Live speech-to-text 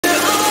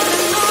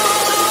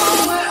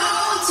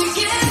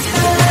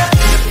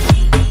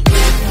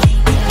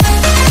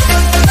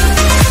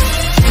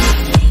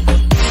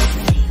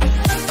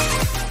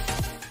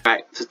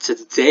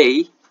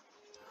today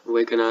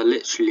we're gonna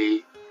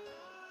literally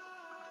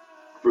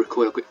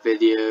record a quick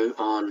video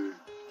on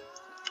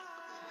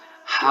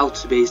how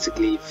to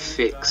basically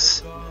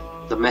fix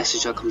the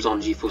message that comes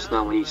on Geforce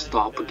now when you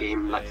start up a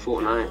game like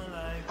Fortnite.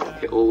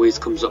 It always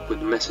comes up with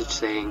a message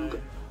saying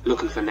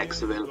looking for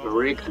next available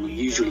rig, and it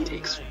usually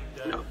takes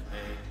a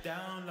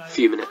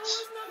few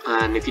minutes.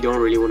 And if you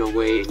don't really want to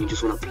wait and you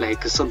just want to play,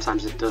 because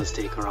sometimes it does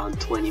take around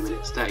 20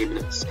 minutes, 30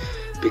 minutes,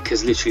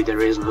 because literally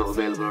there is no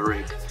available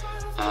rig.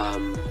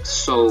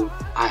 So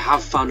I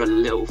have found a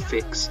little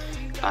fix,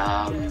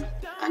 and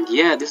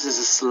yeah, this is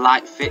a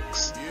slight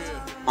fix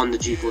on the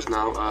Geforce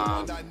Now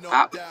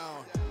app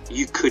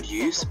you could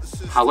use.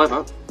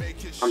 However,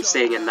 I'm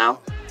saying it now,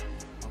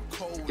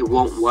 it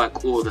won't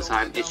work all the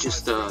time. It's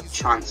just a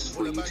chance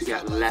for you to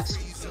get less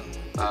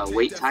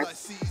wait time,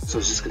 so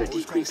it's just going to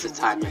decrease the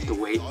time you have to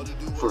wait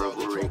for a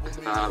rig.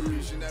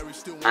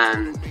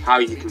 And how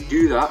you can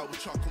do that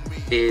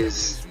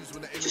is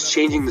just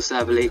changing the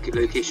server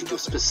location to a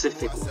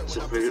specific one.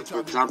 So for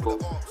example,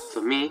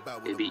 for me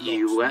it'd be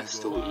EU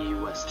West or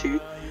EU West 2.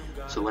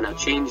 So when I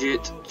change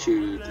it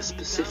to the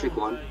specific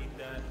one,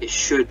 it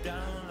should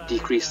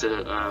decrease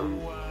the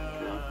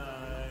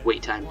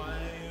wait time.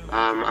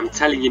 I'm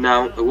telling you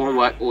now, it won't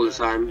work all the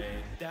time.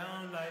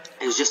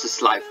 It's just a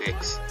slight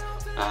fix.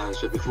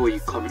 So before you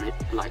comment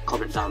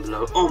down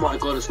below, oh my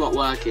god, it's not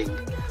working,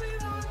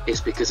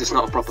 it's because it's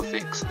not a proper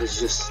fix. It's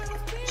just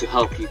to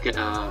help you get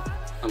a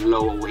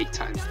lower wait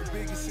time.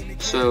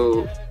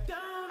 So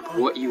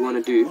what you want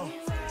to do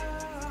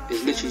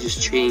is literally just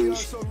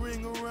change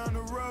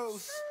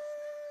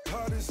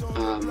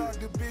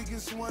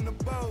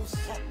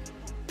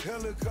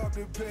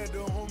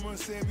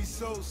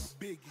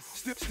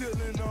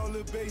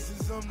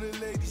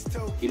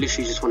you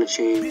literally just want to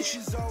change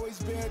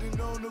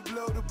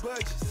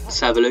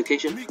server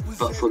location.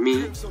 But for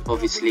me,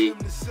 obviously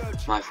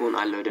my phone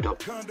I loaded up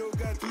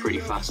pretty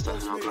fast, I'm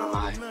not gonna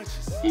lie.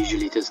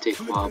 Usually it does take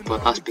a while,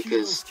 but that's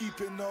because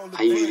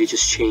I usually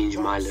just change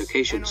my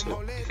location.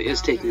 So if it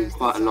is taking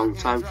quite a long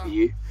time for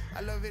you,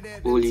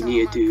 all you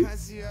need to do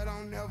is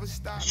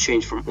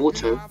change from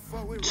auto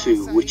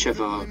to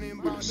whichever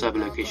server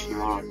location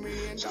you are on.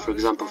 So for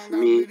example, for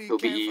me it'll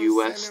be EU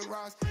West,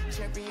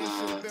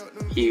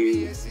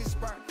 EU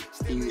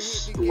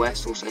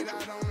West or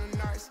Central.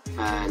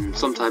 And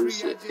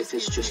sometimes if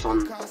it's just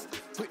on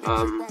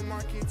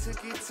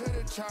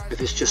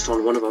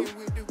one of them,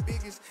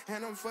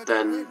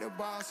 then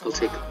it'll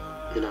take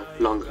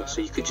longer.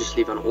 So you could just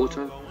leave on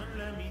auto.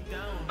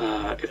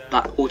 If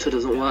that auto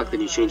doesn't work,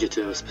 then you change it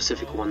to a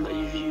specific one that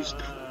you've used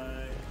before.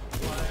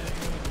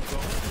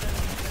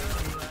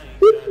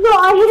 No,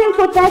 I hit him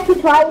for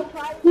 30 twice.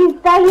 He's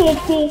 30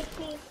 HP.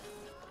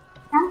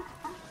 Huh?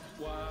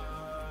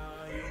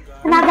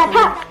 Can I have that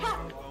top?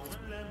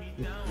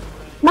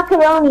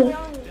 Macaroni.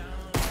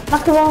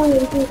 Macaroni.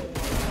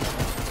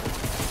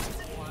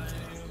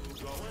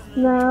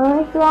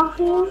 Nice,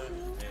 Rocky.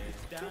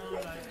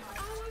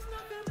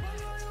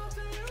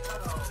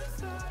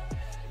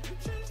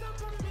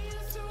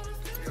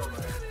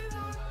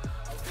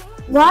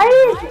 Why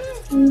is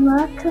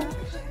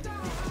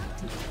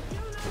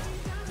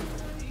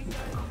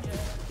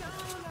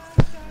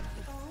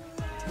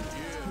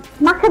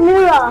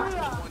Makamura?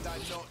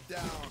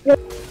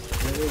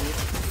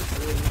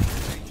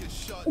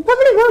 He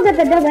probably will get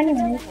the dub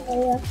anyway, so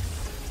yeah.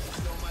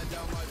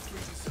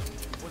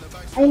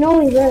 I know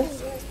he will.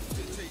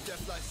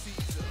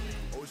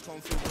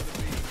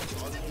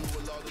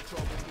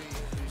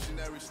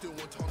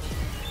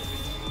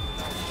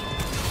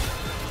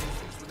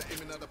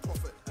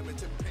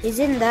 He's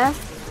in there.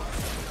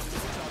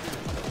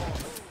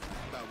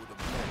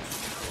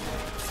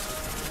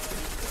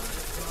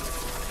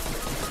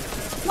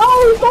 Oh,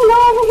 he's so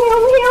low over here.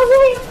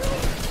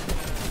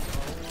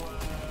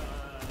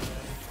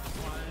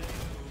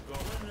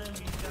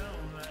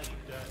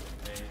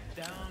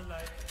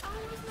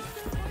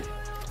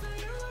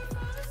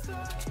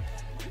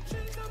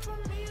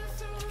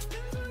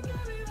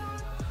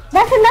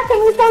 That's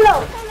nothing, he's so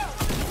low.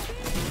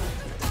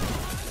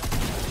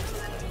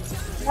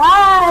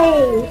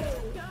 Nice!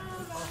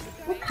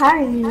 Who's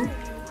carrying me?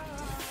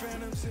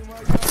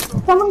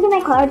 Someone give me a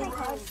card.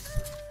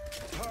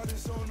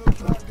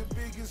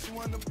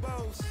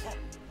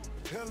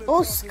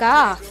 Oh,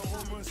 Scar.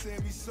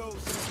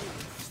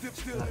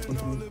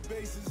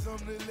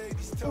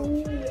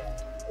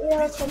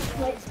 Yeah,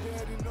 something.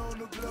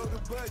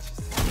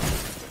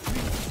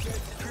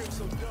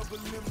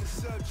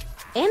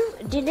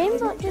 Did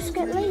Aimbot just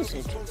get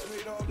lasered?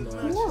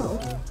 No.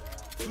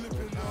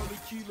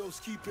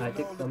 I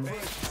think some.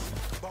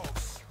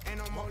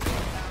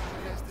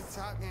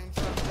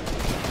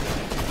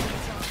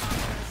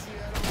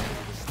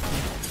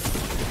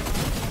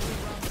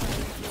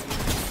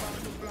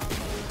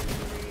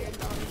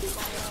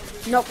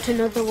 Knocked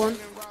another one.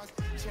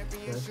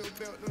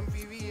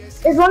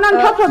 There's one on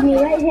top of me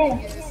right here.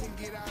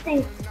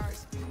 Thanks.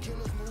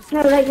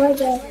 No, right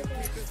there.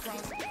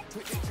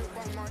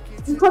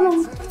 I'm coming.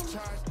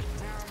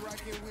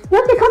 You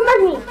have to come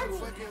with me.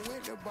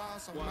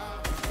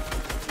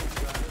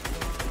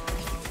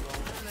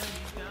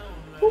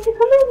 Jesse,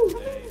 come in.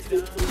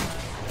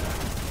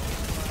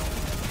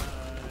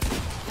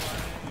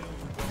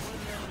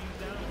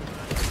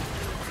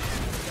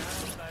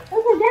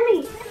 That's a Demi.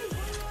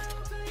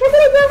 Look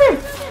at it, brother.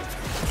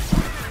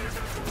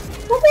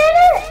 Look at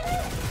it.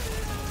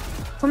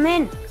 Come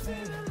in.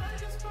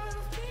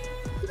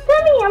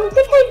 Demi, I'm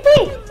 6 HP.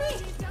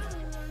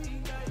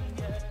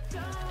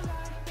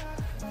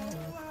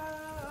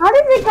 How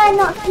did the guy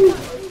not see?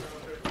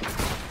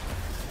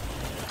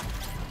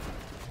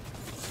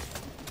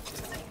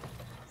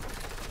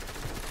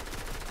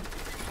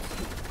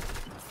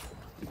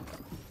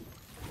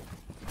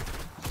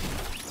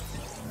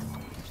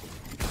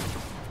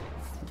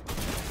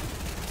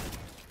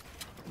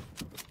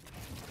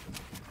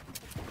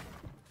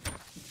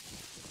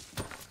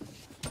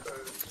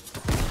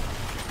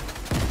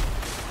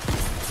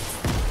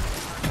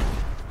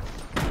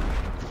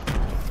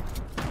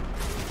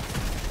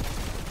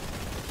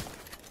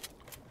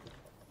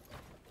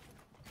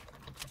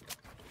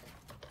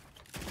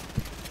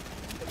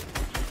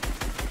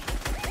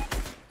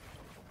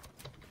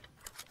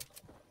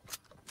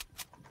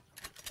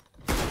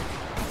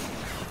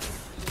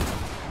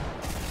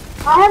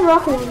 I have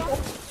rocket launcher.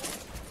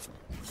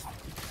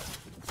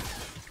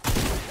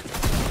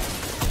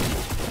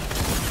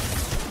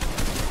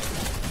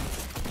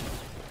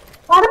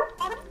 Got him?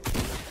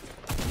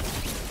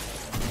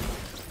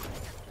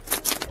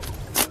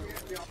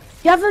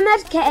 Do you have a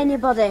medkit,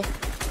 anybody?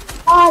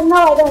 No,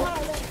 I don't.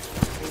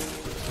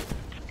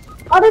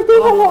 Other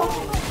people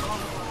will.